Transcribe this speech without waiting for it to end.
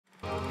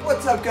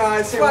What's up,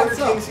 guys? Hey, Swagger what's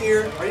up? Kings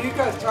here. Are you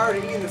guys tired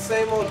of eating the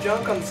same old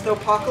junk on the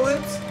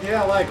snowpocalypse?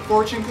 Yeah, like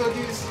fortune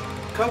cookies,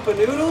 Cup of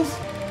noodles?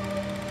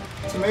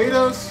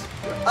 tomatoes.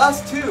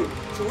 Us too.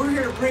 So we're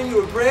here to bring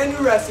you a brand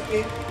new recipe.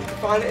 You can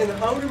find it in the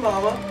Hungry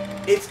Mama.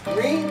 It's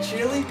green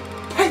chili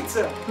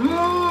pizza.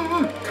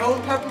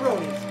 Cone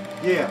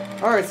pepperonis. Yeah.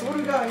 Alright, so what do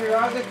we got here,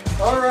 Isaac?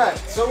 Alright,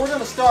 so we're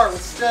gonna start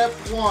with step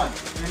one,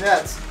 and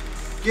that's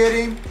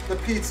getting the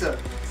pizza.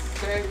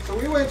 Okay, so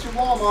we went to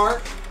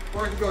Walmart,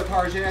 or you can go to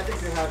Target, I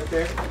think they have it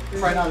there.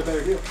 Probably not a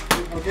better deal.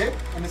 Okay,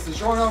 and it's the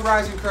DiGiorno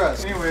Rising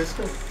Crust. Anyways,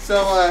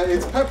 so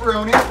it's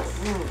pepperoni,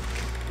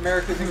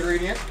 America's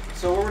ingredient.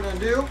 So what we're gonna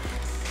do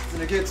is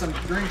gonna get some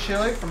green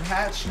chili from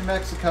Hatch, New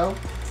Mexico,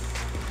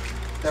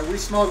 that we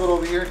smuggled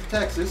over here to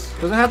Texas.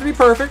 Doesn't have to be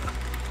perfect,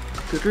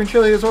 because green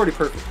chili is already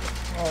perfect.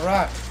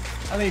 Alright.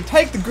 And then you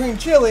take the green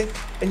chili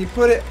and you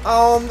put it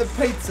on the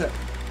pizza.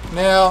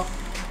 Now,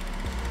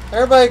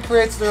 everybody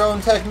creates their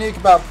own technique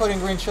about putting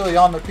green chili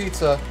on the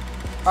pizza.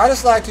 I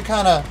just like to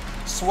kind of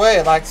sway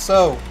it like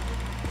so,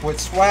 with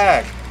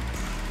swag,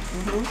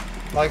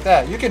 like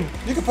that. You can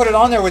put it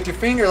on there with your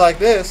finger like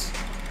this,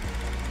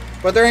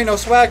 but there ain't no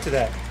swag to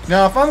that.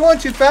 Now, if I'm going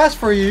too fast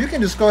for you, you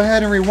can just go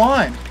ahead and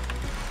rewind.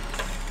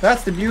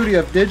 That's the beauty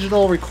of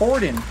digital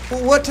recording.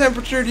 Well, what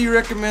temperature do you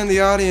recommend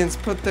the audience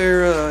put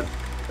their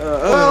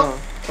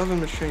oven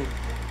machine?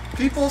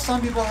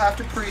 Some people have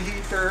to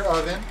preheat their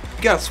oven.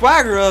 You got a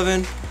Swagger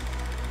oven.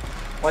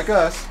 Like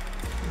us,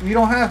 you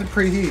don't have to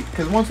preheat,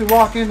 because once we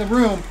walk in the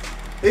room,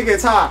 it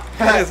gets hot.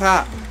 It is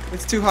hot.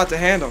 It's too hot to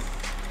handle.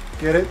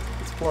 Get it?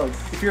 It's plugged.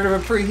 If you're to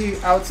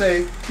preheat, I would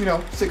say,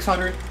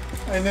 600,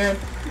 and then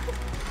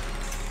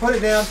put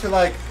it down to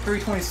like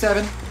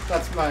 327.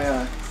 That's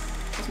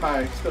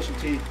my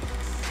specialty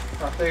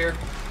right there.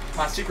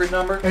 My secret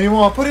number. And you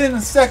want to put it in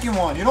the second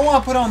one. You don't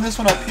want to put on this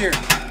one up here,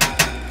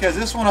 because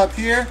this one up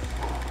here,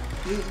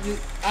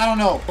 I don't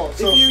know.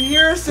 So if you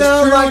hear a just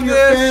sound turn like on your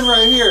this, fan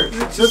right here.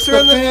 just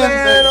turn the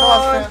fan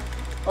on.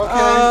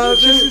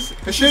 Okay,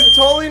 This is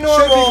totally normal.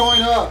 Should be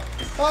going up.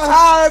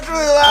 That's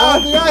really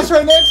loud. The ice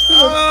right next to it.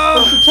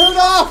 It should turn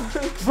off.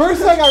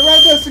 First thing I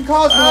read this in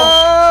Cosmo.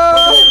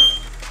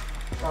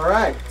 All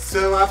right.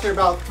 So after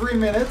about 3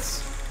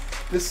 minutes,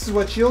 this is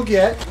what you'll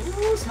get.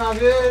 Ooh, it's not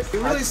good.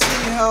 You really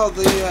see how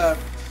the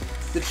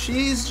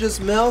cheese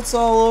just melts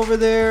all over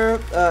there.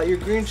 Your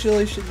green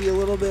chili should be a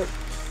little bit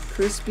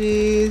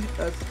crispy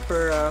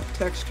for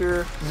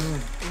texture.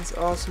 It's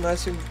also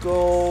nice and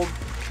gold.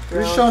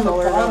 We're showing the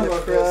color on bottom the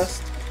of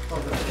crust.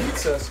 Of the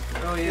pizzas.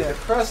 Oh yeah, the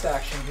crust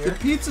action here. The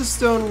pizza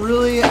stone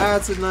really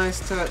adds a nice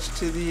touch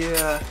to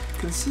the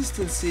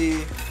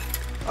consistency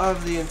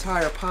of the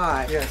entire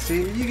pie. Yeah,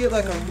 see? You get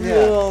like a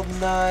real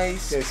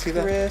nice see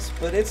that? crisp,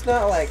 but it's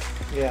not like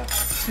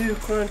too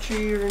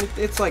crunchy or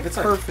anything. It's like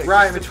perfect.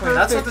 Right in It's between.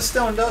 That's what the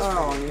stone does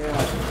for you. Oh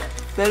yeah.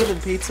 Better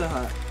than Pizza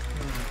Hut.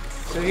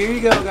 So here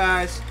you go,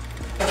 guys.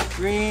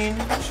 Green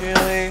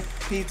chili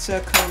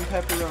pizza cone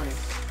pepperoni.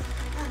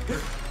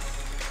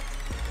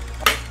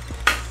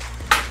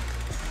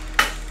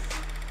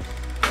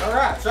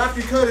 Alright, so after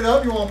you cut it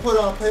up, you want to put it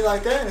on a plate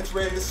like that, and it's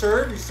ready to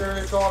serve. You serve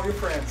it to all of your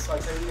friends. I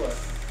tell you what.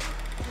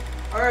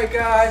 Alright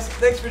guys,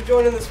 thanks for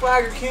joining the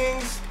Swagger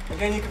Kings.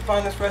 Again, you can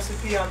find this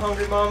recipe on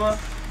Hungry Mama.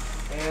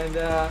 And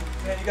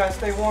you guys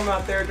stay warm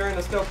out there during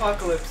the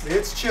snowpocalypse.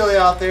 It's chilly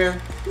out there,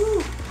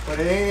 but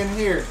it ain't in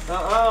here.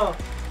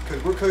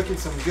 Because we're cooking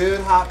some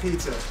good hot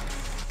pizza.